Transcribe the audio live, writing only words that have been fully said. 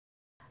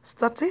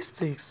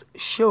Statistics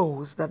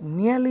shows that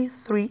nearly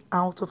 3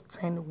 out of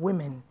 10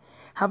 women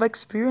have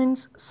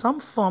experienced some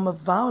form of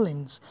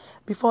violence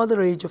before the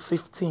age of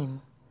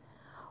 15.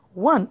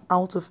 1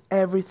 out of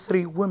every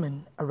 3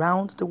 women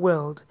around the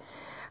world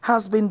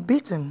has been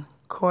beaten,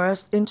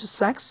 coerced into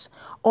sex,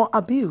 or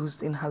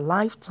abused in her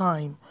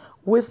lifetime,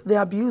 with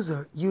the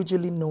abuser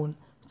usually known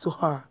to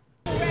her.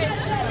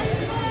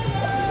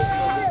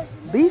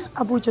 This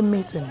Abuja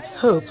meeting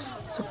hopes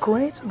to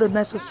create the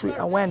necessary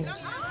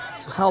awareness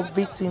to help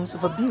victims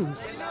of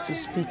abuse to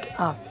speak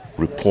up.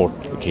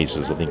 Report the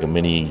cases. I think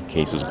many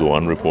cases go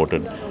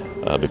unreported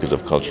because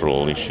of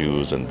cultural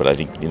issues, but I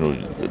think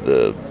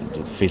the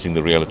facing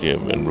the reality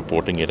and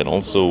reporting it, and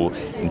also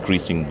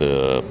increasing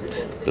the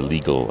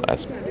legal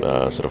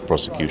sort of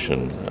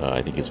prosecution,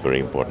 I think is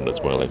very important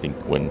as well. I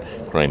think when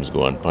crimes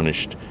go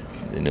unpunished,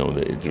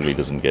 it really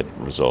doesn't get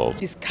resolved.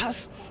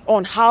 Discuss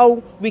on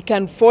how we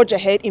can forge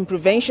ahead in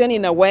prevention,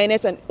 in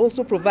awareness, and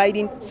also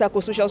providing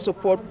psychosocial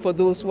support for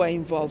those who are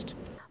involved.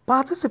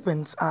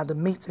 Participants at the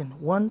meeting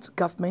want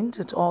government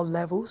at all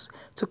levels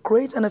to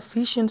create an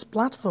efficient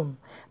platform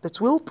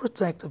that will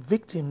protect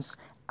victims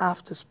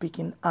after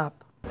speaking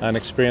up. An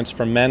experience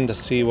for men to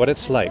see what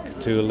it's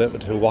like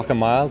to walk a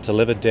mile, to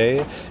live a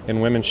day in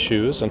women's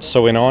shoes. And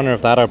so in honor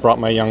of that, I brought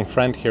my young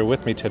friend here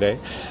with me today,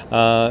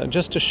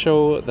 just to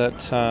show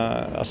that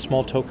a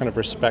small token of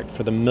respect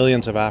for the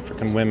millions of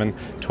African women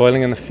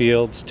toiling in the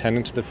fields,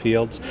 tending to the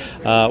fields,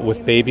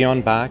 with baby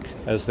on back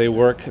as they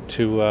work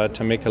to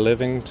make a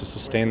living, to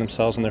sustain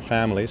themselves and their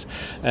families.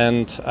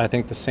 And I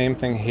think the same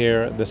thing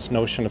here, this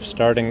notion of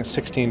starting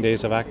 16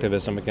 days of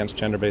activism against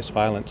gender-based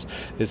violence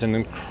is an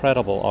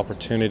incredible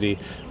opportunity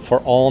for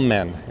all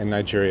men in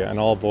Nigeria and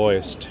all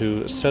boys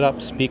to sit up,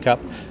 speak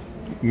up,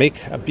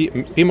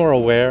 be more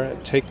aware,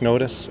 take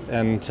notice,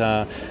 and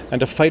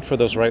to fight for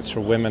those rights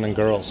for women and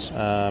girls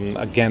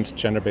against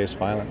gender-based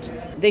violence.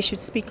 They should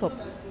speak up.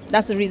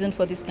 That's the reason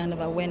for this kind of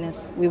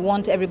awareness. We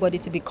want everybody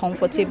to be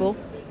comfortable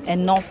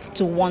enough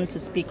to want to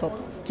speak up,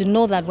 to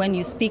know that when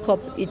you speak up,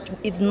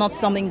 it's not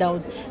something that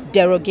would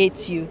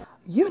derogate you.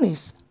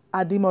 Eunice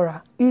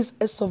Adimora is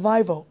a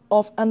survivor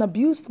of an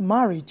abused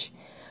marriage.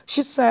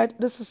 She said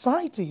the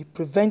society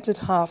prevented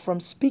her from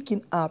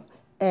speaking up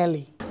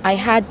early. I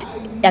had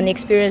an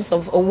experience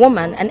of a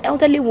woman, an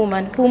elderly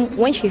woman, whom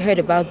when she heard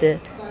about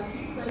the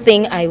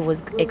thing I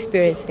was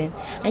experiencing,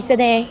 I said,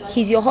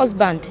 he's your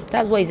husband,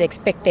 that's what is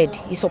expected.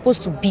 He's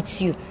supposed to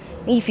beat you.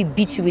 If he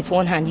beats you with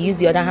one hand, he use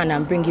the other hand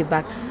and bring you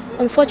back.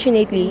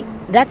 Unfortunately,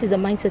 that is the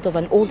mindset of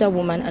an older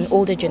woman, an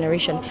older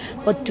generation.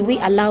 But do we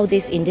allow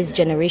this in this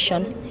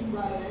generation?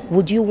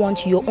 Would you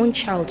want your own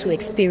child to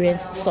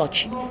experience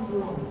such?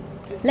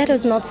 Let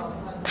us not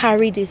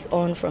carry this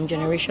on from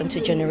generation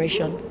to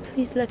generation.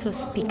 Please let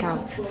us speak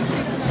out.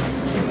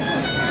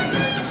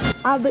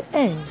 At the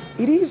end,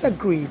 it is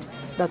agreed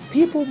that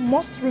people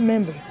must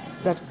remember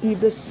that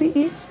if they see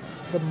it,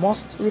 they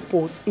must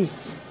report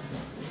it.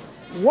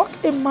 Walk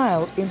a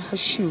Mile in Her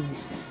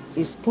Shoes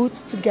is put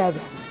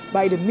together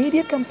by the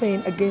Media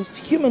Campaign Against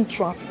Human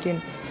Trafficking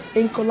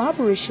in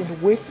collaboration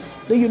with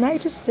the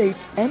United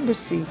States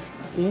Embassy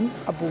in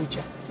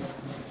Abuja.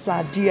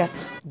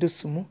 Sadiat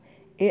Dosumu,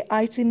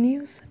 AIT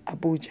News,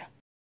 Abuja.